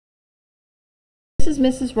This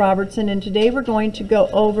is Mrs. Robertson, and today we're going to go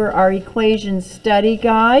over our equation study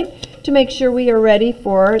guide to make sure we are ready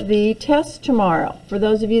for the test tomorrow. For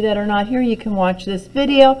those of you that are not here, you can watch this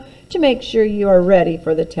video to make sure you are ready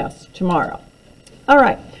for the test tomorrow. All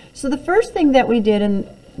right, so the first thing that we did in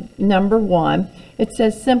number 1, it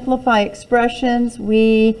says simplify expressions.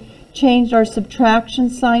 We changed our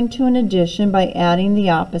subtraction sign to an addition by adding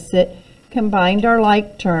the opposite, combined our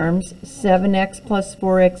like terms. 7x plus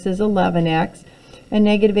 4x is 11x. And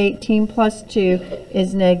negative 18 plus 2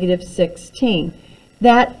 is negative 16.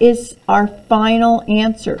 That is our final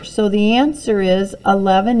answer. So the answer is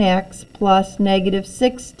 11x plus negative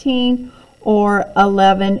 16 or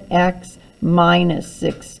 11x minus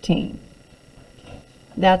 16.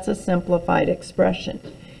 That's a simplified expression.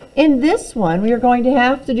 In this one, we are going to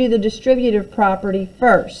have to do the distributive property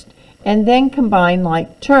first and then combine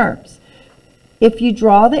like terms. If you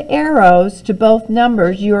draw the arrows to both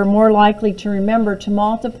numbers, you are more likely to remember to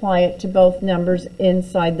multiply it to both numbers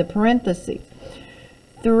inside the parentheses.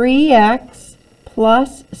 3x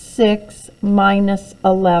plus 6 minus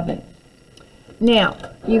 11. Now,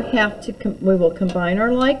 you have to, we will combine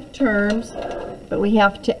our like terms, but we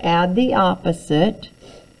have to add the opposite.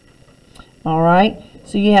 All right,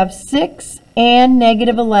 so you have 6 and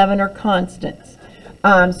negative 11 are constants.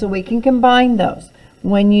 So we can combine those.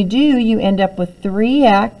 When you do, you end up with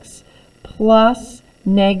 3x plus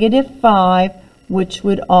negative 5, which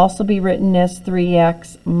would also be written as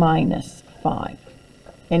 3x minus 5.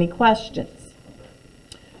 Any questions?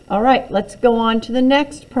 All right, let's go on to the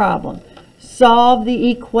next problem. Solve the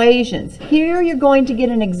equations. Here you're going to get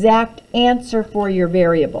an exact answer for your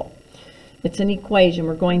variable. It's an equation.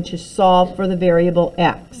 We're going to solve for the variable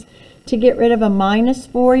x. To get rid of a minus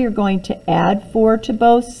 4, you're going to add 4 to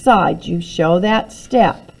both sides. You show that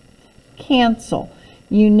step. Cancel.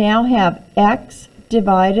 You now have x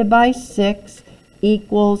divided by 6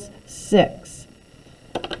 equals 6.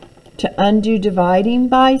 To undo dividing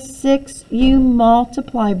by 6, you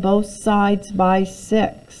multiply both sides by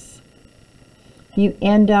 6. You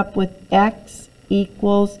end up with x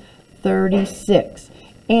equals 36.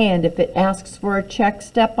 And if it asks for a check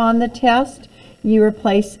step on the test, you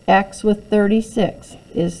replace x with 36.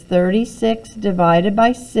 Is 36 divided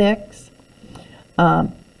by 6,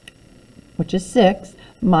 which is 6,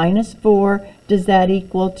 minus 4, does that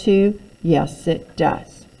equal 2? Yes, it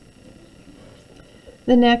does.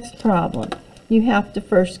 The next problem, you have to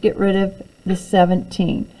first get rid of the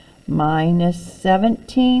 17. Minus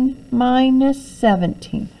 17 minus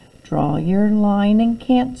 17. Draw your line and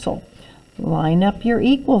cancel. Line up your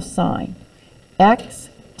equal sign. X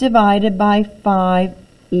divided by 5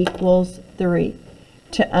 equals 3.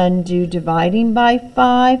 To undo dividing by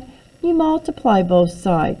 5, you multiply both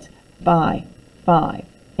sides by 5,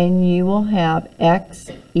 and you will have x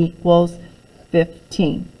equals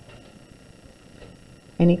 15.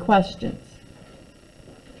 Any questions?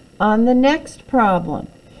 On the next problem,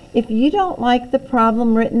 if you don't like the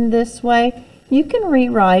problem written this way, you can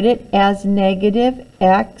rewrite it as negative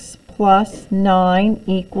x plus 9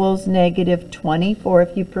 equals negative 24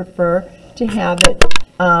 if you prefer to have it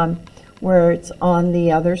where it's on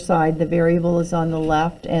the other side. The variable is on the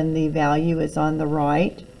left and the value is on the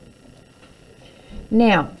right.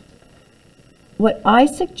 Now, what I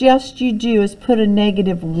suggest you do is put a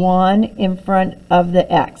negative 1 in front of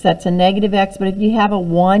the x. That's a negative x, but if you have a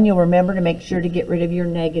 1, you'll remember to make sure to get rid of your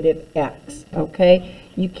negative x, okay?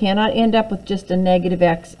 You cannot end up with just a negative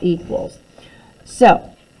x equals. So,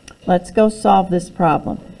 let's go solve this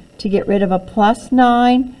problem. To get rid of a plus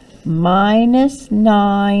 9, minus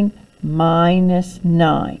 9, minus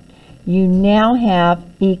 9. You now have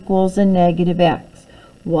equals a negative x.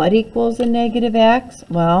 What equals a negative x?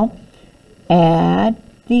 Well, add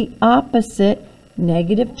the opposite.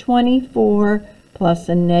 Negative 24 plus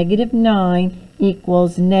a negative 9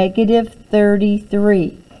 equals negative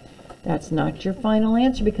 33. That's not your final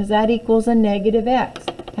answer because that equals a negative x.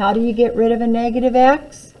 How do you get rid of a negative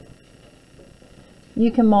x? You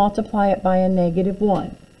can multiply it by a negative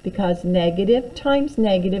 1 because negative times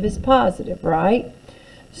negative is positive, right?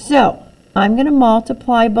 So I'm going to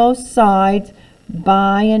multiply both sides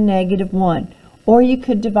by a negative 1, or you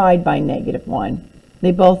could divide by negative 1.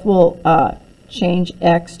 They both will change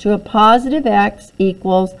x to a positive x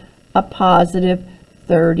equals a positive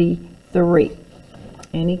 33.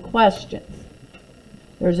 Any questions?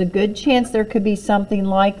 There's a good chance there could be something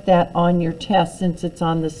like that on your test since it's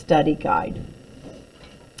on the study guide.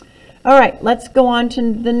 All right, let's go on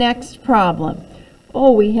to the next problem.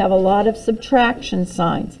 Oh, we have a lot of subtraction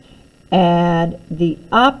signs. Add the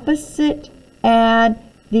opposite, add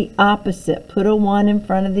the opposite. Put a 1 in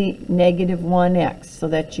front of the negative 1x so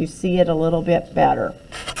that you see it a little bit better.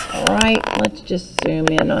 All right, let's just zoom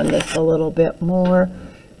in on this a little bit more.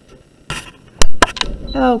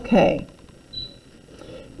 Okay.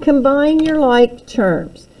 Combine your like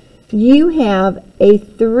terms. You have a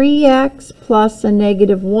 3x plus a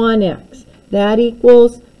negative 1x. That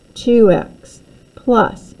equals 2x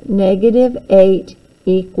plus negative 8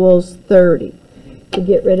 equals 30. To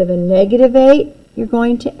get rid of a negative 8, you're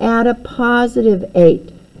going to add a positive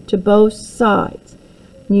 8 to both sides.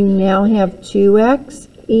 You now have 2x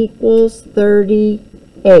equals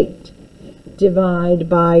 38. Divide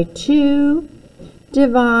by 2,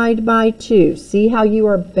 divide by 2. See how you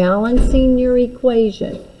are balancing your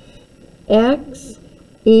equation. X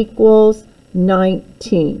equals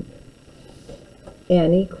 19.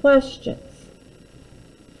 Any questions?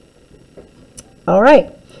 All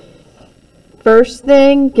right. First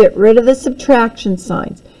thing, get rid of the subtraction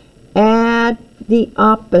signs. Add the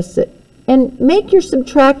opposite. And make your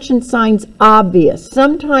subtraction signs obvious.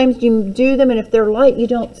 Sometimes you do them, and if they're light, you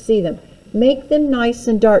don't see them. Make them nice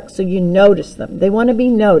and dark so you notice them. They want to be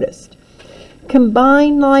noticed.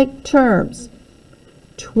 Combine like terms.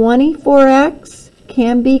 24x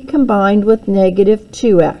can be combined with negative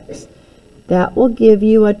 2x. That will give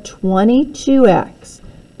you a 22x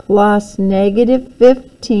plus negative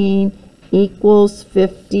 15 equals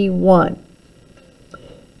 51.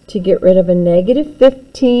 To get rid of a negative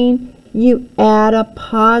 15, you add a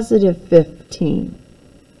positive 15.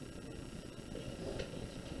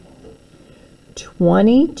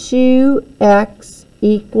 22x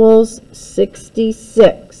equals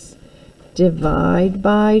 66. Divide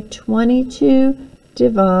by 22,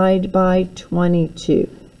 divide by 22.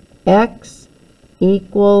 X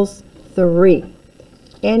equals 3.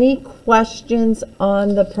 Any questions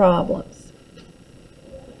on the problems?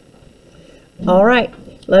 All right,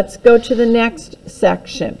 let's go to the next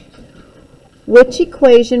section. Which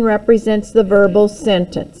equation represents the verbal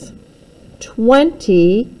sentence?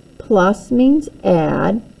 20 plus means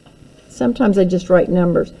add. Sometimes I just write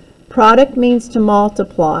numbers. Product means to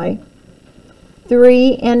multiply.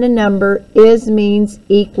 3 and a number is means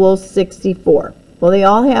equals 64. Well, they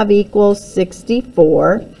all have equals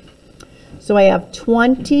 64. So I have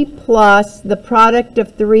 20 plus the product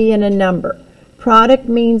of 3 and a number. Product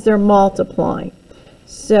means they're multiplying.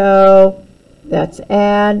 So that's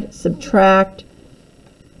add, subtract.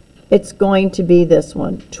 It's going to be this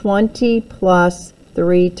one. 20 plus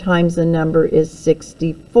 3 times the number is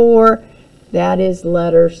 64. That is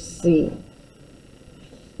letter C.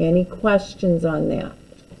 Any questions on that?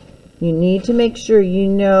 You need to make sure you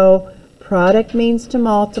know product means to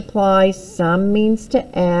multiply, sum means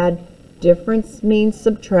to add, difference means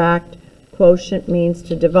subtract, quotient means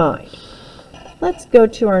to divide. Let's go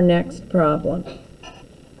to our next problem.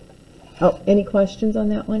 Oh, any questions on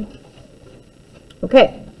that one?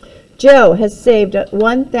 Okay. Joe has saved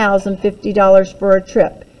 $1,050 for a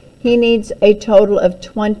trip. He needs a total of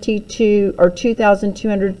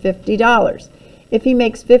 $2,250. If he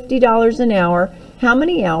makes $50 an hour, how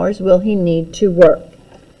many hours will he need to work?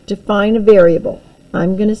 Define a variable.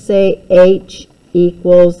 I'm going to say H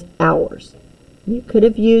equals hours. You could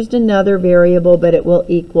have used another variable, but it will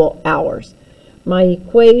equal hours. My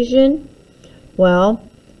equation, well,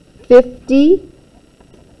 50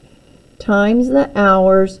 times the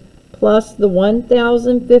hours plus the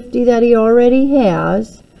 1,050 that he already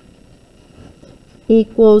has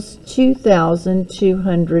equals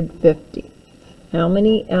 2,250. How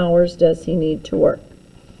many hours does he need to work?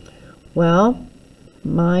 Well,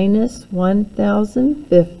 minus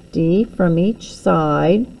 1,050 from each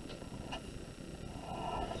side.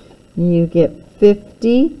 You get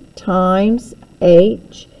 50 times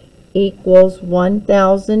H equals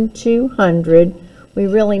 1,200. We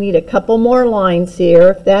really need a couple more lines here.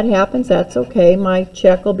 If that happens, that's okay. My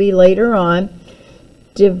check will be later on.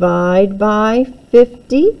 Divide by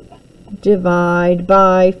 50. Divide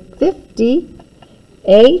by 50.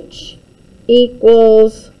 H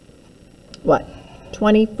equals what?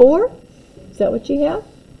 24? Is that what you have?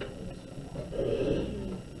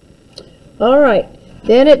 All right.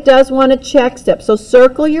 Then it does want a check step. So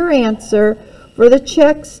circle your answer for the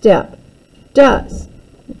check step. Does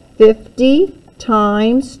 50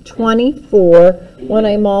 times 24, when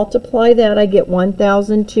I multiply that, I get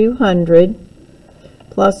 1,200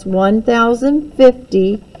 plus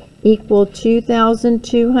 1,050 equal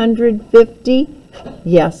 2,250.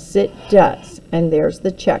 Yes, it does. And there's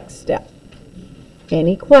the check step.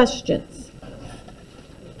 Any questions?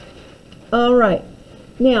 All right.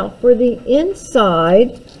 Now, for the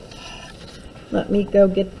inside, let me go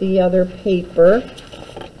get the other paper.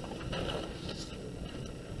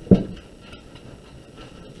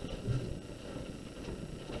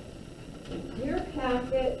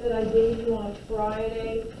 packet that I gave you on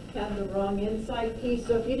Friday had the wrong inside piece.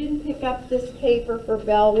 So if you didn't pick up this paper for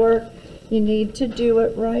bell work, you need to do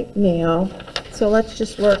it right now. So let's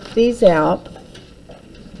just work these out.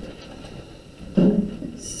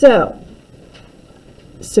 So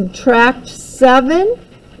subtract 7.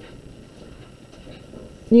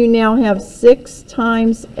 You now have 6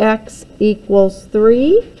 times x equals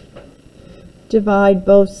 3. Divide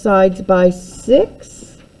both sides by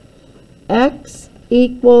 6. X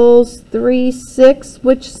equals 3/6,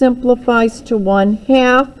 which simplifies to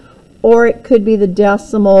 1/2, or it could be the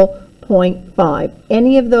decimal 0.5.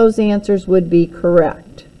 Any of those answers would be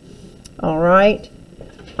correct. All right.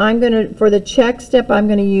 For the check step, I'm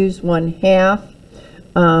going to use 1/2.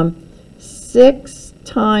 6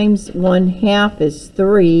 times 1/2 is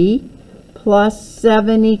 3, plus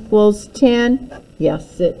 7 equals 10.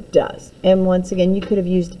 Yes, it does. And once again, you could have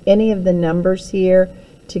used any of the numbers here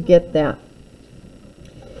to get that.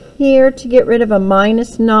 Here, to get rid of a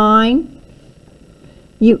 -9,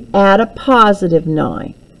 you add a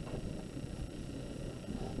 +9.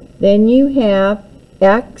 Then you have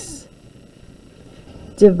x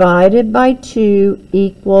divided by 2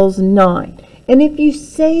 equals 9. And if you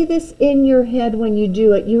say this in your head when you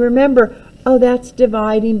do it, you remember, oh, that's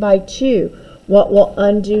dividing by 2. What will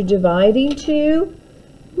undo dividing 2?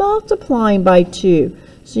 Multiplying by 2.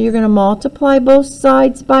 So you're going to multiply both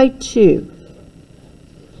sides by 2.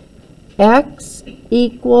 X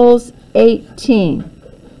equals 18.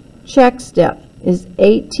 Check step. Is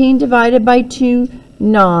 18 divided by 2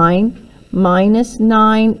 9? Minus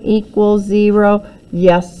 9 equals 0.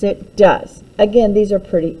 Yes, it does. Again, these are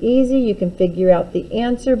pretty easy. You can figure out the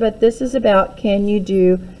answer, but this is about, can you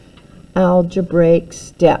do algebraic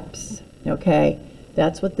steps? Okay,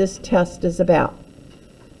 that's what this test is about.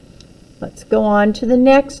 Let's go on to the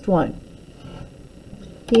next one.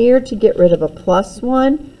 Here, to get rid of a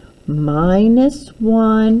 +1,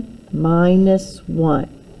 -1 minus 1.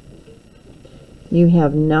 You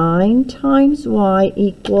have 9 times y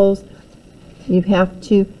equals, you have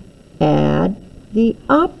to add the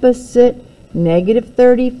opposite.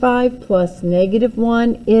 -35 plus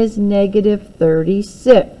 -1 is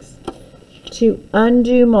 -36. To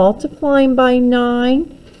undo multiplying by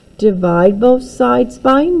 9, divide both sides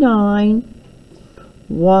by 9.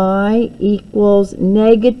 Y equals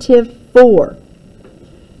 -4.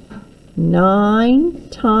 9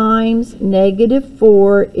 times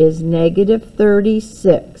 -4 is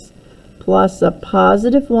 -36. Plus a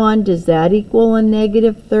 +1, does that equal a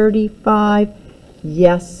 -35?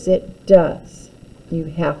 Yes, it does. You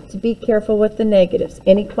have to be careful with the negatives.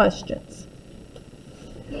 Any questions?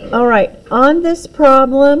 All right, on this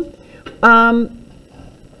problem,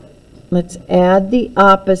 let's add the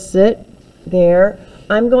opposite there.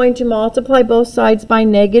 I'm going to multiply both sides by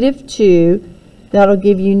 -2. That'll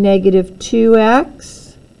give you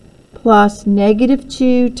 -2x plus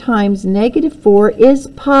 -2 times -4 is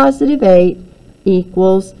 +8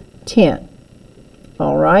 equals 10.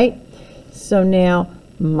 All right, so now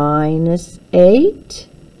 -8,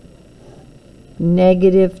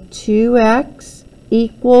 -2x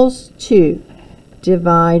equals 2.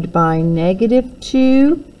 Divide by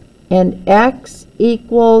 -2, and x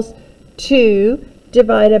equals 2.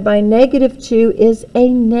 Divided by -2 is a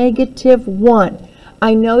 -1.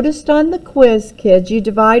 I noticed on the quiz, kids, you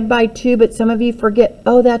divide by 2, but some of you forget,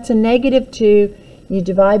 oh, that's a -2. You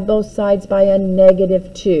divide both sides by a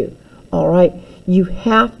 -2. All right, you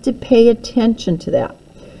have to pay attention to that.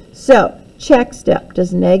 So, check step.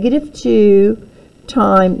 Does -2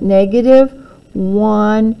 times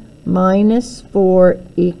 -1 minus 4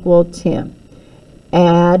 equal 10?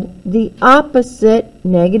 Add the opposite.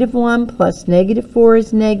 -1 plus -4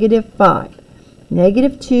 is -5.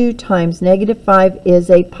 -2 times -5 is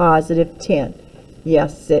a +10.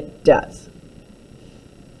 Yes, it does.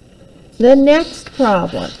 The next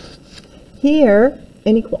problem. Here,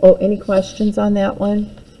 any questions on that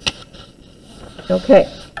one? Okay.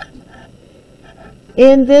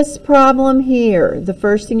 In this problem here, the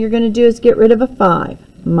first thing you're going to do is get rid of a 5.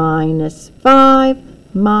 -5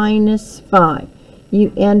 minus 5.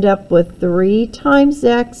 You end up with 3 times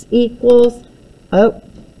x equals,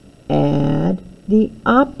 add the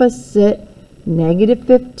opposite.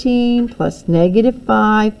 -15 plus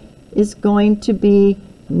 -5 is going to be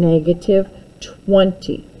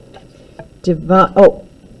 -20.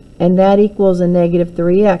 And that equals a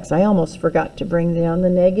 -3x. I almost forgot to bring down the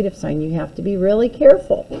negative sign. You have to be really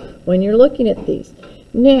careful when you're looking at these.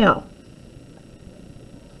 Now,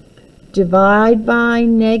 divide by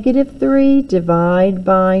 -3, divide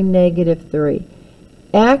by -3.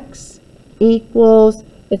 X equals,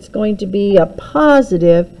 it's going to be a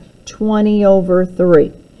 +20 20 over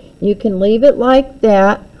 3. You can leave it like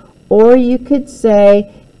that, or you could say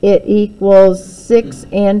it equals 6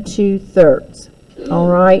 2/3. All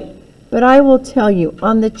right? But I will tell you,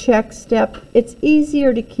 on the check step, it's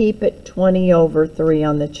easier to keep it 20 over 3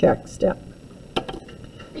 on the check step.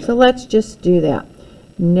 So let's just do that.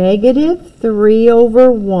 Negative 3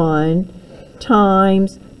 over 1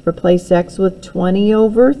 times, replace x with 20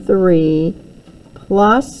 over 3,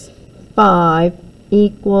 plus 5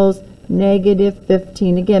 equals negative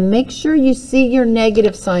 15. Again, make sure you see your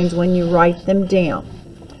negative signs when you write them down.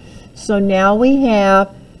 So now we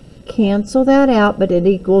have, cancel that out, but it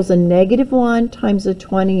equals a negative 1 times a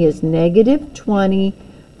 20 is negative 20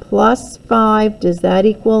 plus 5. Does that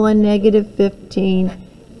equal a negative 15?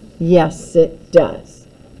 Yes, it does.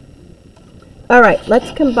 All right,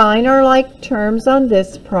 let's combine our like terms on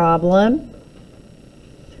this problem.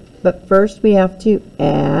 But first we have to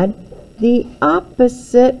add the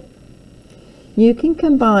opposite. You can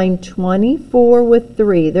combine 24 with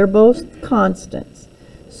 3. They're both constants.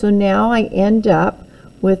 So now I end up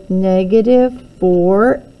with negative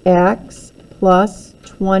 4x plus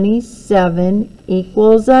 27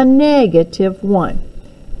 equals a negative 1.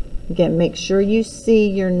 Again, make sure you see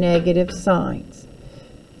your negative signs.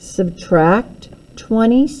 Subtract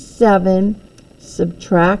 27,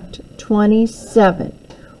 subtract 27.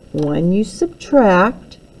 When you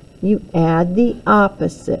subtract, you add the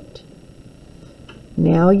opposite.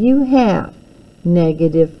 Now you have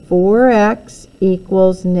negative 4x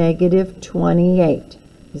equals negative 28.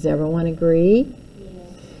 Does everyone agree? Yes.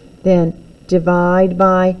 Then divide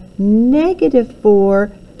by negative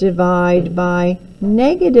 4, divide by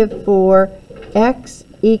negative 4, x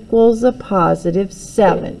equals a positive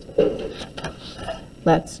 7.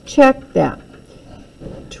 Let's check that.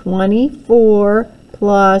 24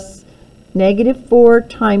 plus negative 4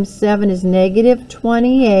 times 7 is negative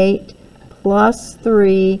 28 plus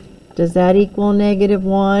 3. Does that equal negative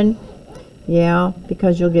 1? Yeah,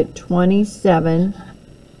 because you'll get 27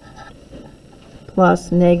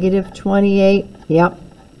 plus negative 28. Yep,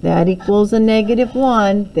 that equals a negative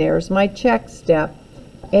 1. There's my check step.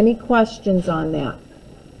 Any questions on that?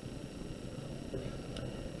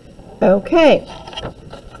 Okay,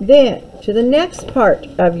 then to the next part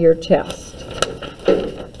of your test.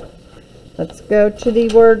 Let's go to the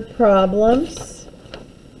word problems.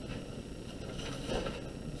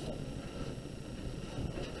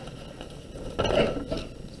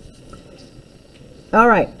 All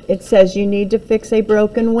right, it says you need to fix a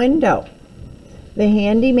broken window. The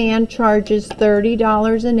handyman charges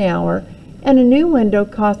 $30 an hour and a new window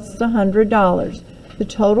costs $100. The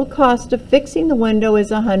total cost of fixing the window is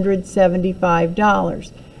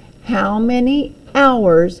 $175. How many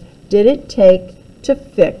hours did it take to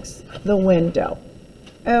fix the window?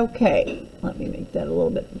 Okay, let me make that a little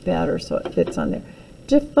bit better so it fits on there.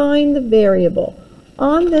 Define the variable.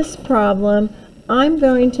 On this problem, I'm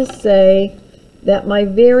going to say that my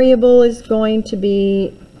variable is going to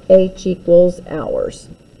be h equals hours.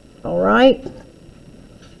 All right?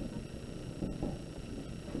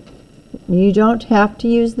 You don't have to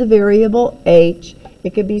use the variable h.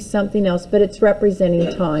 It could be something else, but it's representing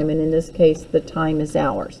time, and in this case, the time is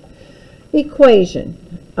hours. Equation.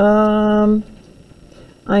 I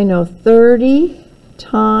know 30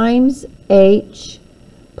 times h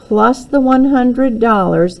plus the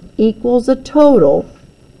 $100 equals a total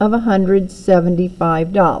of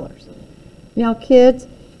 $175. Now, kids,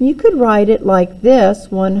 you could write it like this: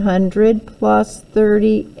 100 plus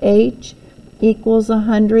 30h equals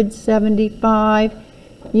 175.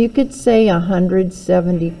 You could say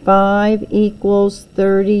 175 equals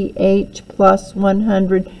 30h plus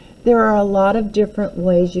 100. There are a lot of different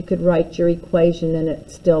ways you could write your equation and it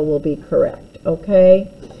still will be correct, okay?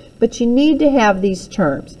 But you need to have these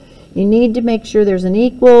terms. You need to make sure there's an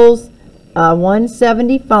equals,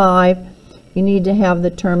 175. You need to have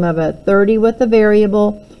the term of a 30 with a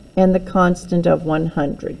variable and the constant of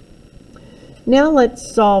 100. Now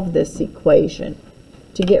let's solve this equation.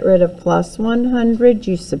 To get rid of plus 100,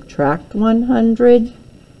 you subtract 100.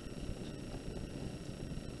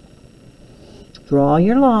 Draw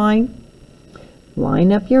your line.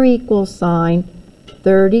 Line up your equal sign.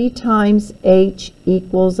 30 times h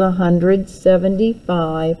equals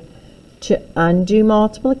 175. To undo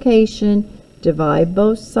multiplication, divide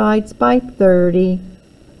both sides by 30.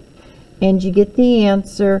 And you get the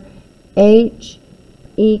answer, h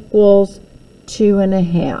equals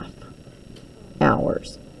 2.5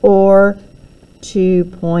 hours, or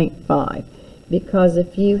 2.5. Because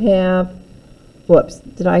if you have, whoops,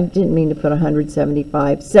 didn't mean to put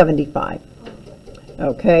 175, 75.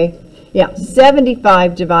 Okay, yeah,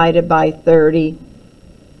 75 divided by 30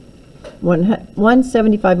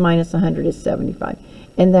 175 minus 100 is 75,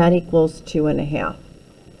 and that equals 2.5.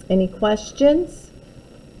 Any questions?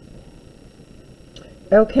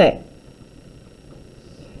 Okay.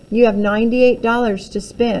 You have $98 to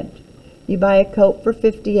spend. You buy a coat for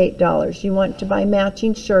 $58. You want to buy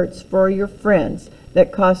matching shirts for your friends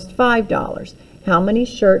that cost $5. How many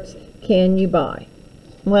shirts can you buy?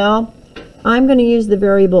 Well, I'm going to use the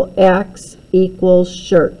variable x equals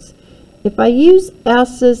shirts. If I use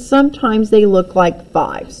s's, sometimes they look like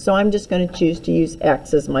 5s, so I'm just going to choose to use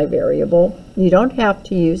x as my variable. You don't have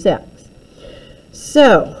to use x.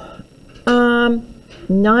 So,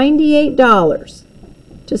 $98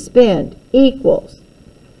 to spend equals,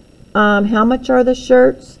 how much are the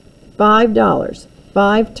shirts? $5.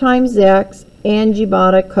 5 times x, and you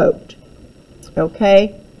bought a coat.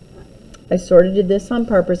 Okay? I sort of did this on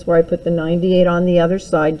purpose where I put the 98 on the other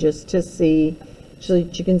side just to see, so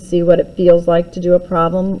that you can see what it feels like to do a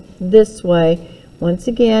problem this way. Once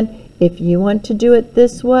again, if you want to do it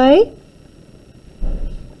this way,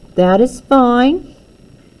 that is fine.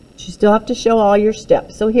 You still have to show all your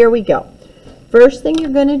steps. So here we go. First thing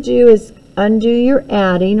you're going to do is undo your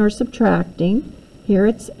adding or subtracting. Here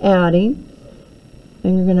it's adding.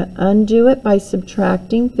 And you're going to undo it by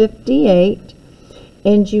subtracting 58.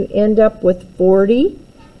 And you end up with 40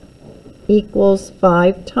 equals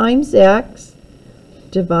 5 times x.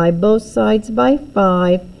 Divide both sides by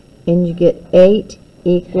 5, and you get 8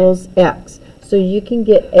 equals x. So you can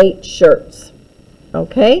get 8 shirts.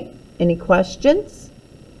 Okay? Any questions?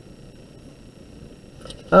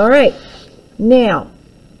 All right. Now,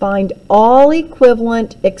 find all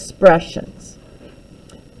equivalent expressions.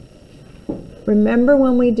 Remember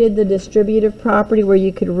when we did the distributive property where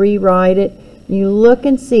you could rewrite it? You look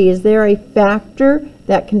and see, is there a factor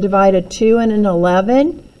that can divide a 2 and an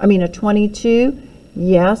 11? I mean a 22?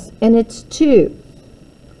 Yes, and it's 2.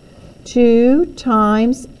 2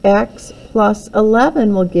 times x plus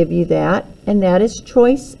 11 will give you that, and that is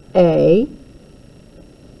choice A.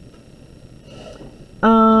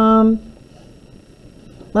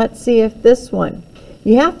 Let's see if this one.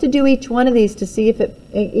 You have to do each one of these to see if it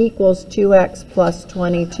equals 2x plus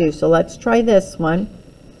 22. So let's try this one.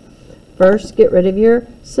 First, get rid of your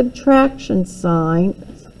subtraction sign.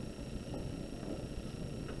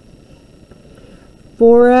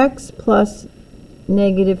 4x plus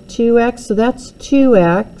negative 2x, so that's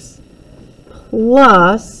 2x,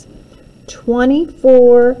 plus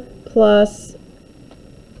 24 plus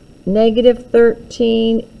negative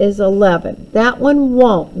 13 is 11. That one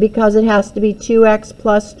won't, because it has to be 2x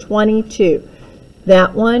plus 22.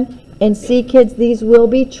 That one, and see kids, these will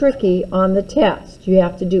be tricky on the test. You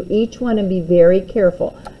have to do each one and be very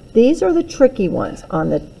careful. These are the tricky ones on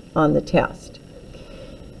the test.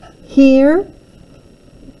 Here,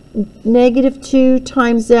 negative 2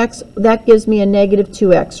 times x, that gives me a negative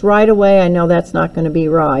 2x. Right away, I know that's not going to be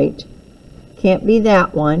right. Can't be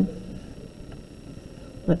that one.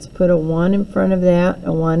 Let's put a 1 in front of that,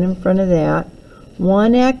 a 1 in front of that.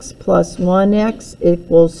 1x plus 1x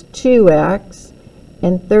equals 2x,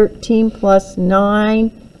 and 13 plus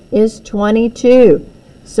 9 is 22.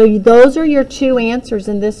 So those are your 2 answers,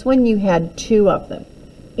 and this one you had 2 of them.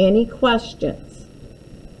 Any questions?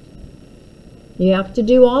 You have to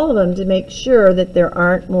do all of them to make sure that there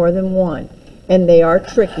aren't more than 1. And they are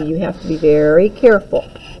tricky. You have to be very careful.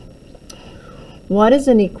 What is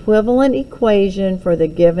an equivalent equation for the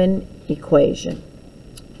given equation?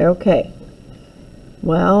 Okay.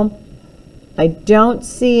 Well, I don't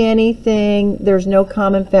see anything. There's no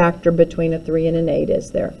common factor between a 3 and an 8,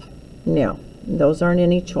 is there? No. Those aren't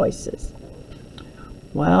any choices.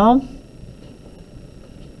 Well,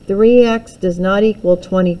 3x does not equal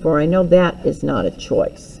 24. I know that is not a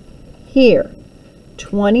choice. Here,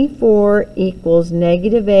 24 equals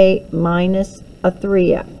negative 8 minus a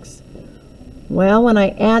 3x. Well, when I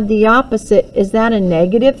add the opposite, is that a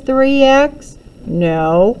negative 3x?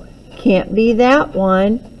 No, can't be that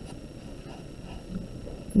one.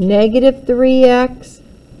 Negative 3x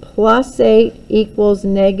plus 8 equals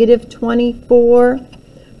negative 24.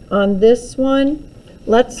 On this one,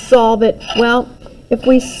 let's solve it. Well, if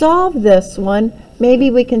we solve this one, maybe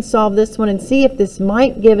we can solve this one and see if this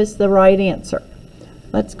might give us the right answer.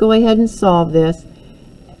 Let's go ahead and solve this.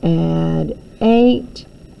 Add 8,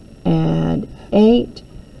 add 8.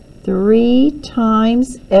 3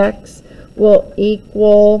 times x will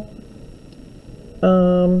equal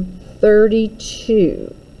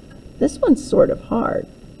 32. This one's sort of hard.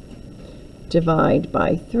 Divide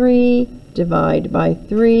by 3, divide by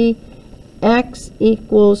 3. X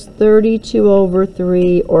equals 32 over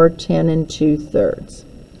 3, or 10 2/3.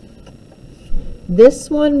 This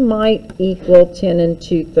one might equal 10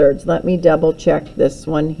 2/3. Let me double check this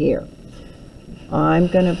one here. I'm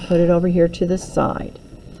going to put it over here to the side.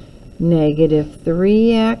 Negative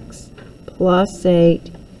 3x plus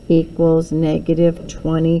 8 equals negative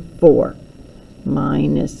 24.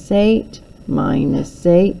 Minus 8,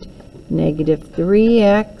 negative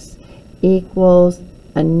 3x equals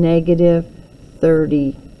a negative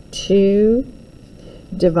 32.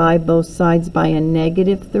 Divide both sides by a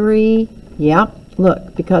negative 3. Yep,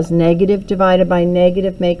 look, because negative divided by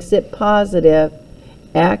negative makes it positive.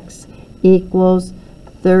 X equals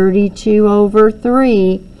 32 over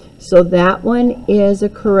 3. So that one is a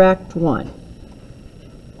correct one.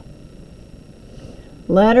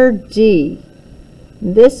 Letter D.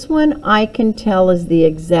 This one I can tell is the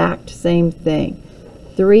exact same thing.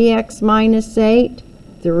 3x minus 8,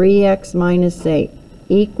 3x minus 8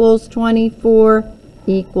 equals 24,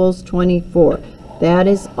 equals 24. That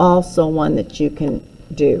is also one that you can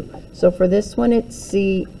do. So for this one, it's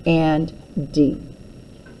C and D.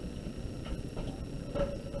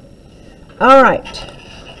 All right,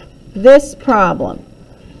 this problem.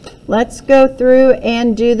 Let's go through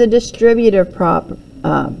and do the distributive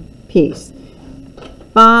piece.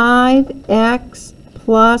 5x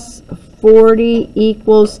plus 40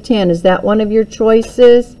 equals 10. Is that one of your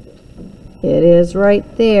choices? It is right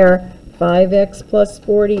there. 5x plus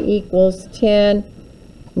 40 equals 10.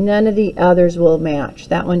 None of the others will match.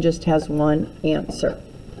 That one just has one answer.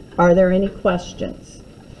 Are there any questions?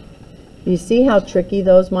 You see how tricky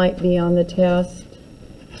those might be on the test?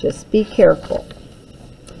 Just be careful.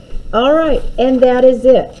 All right, and that is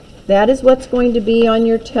it. That is what's going to be on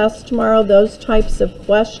your test tomorrow, those types of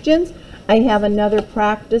questions. I have another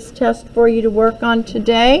practice test for you to work on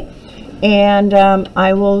today, and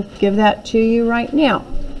I will give that to you right now.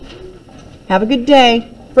 Have a good day.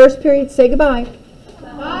 First period, say goodbye.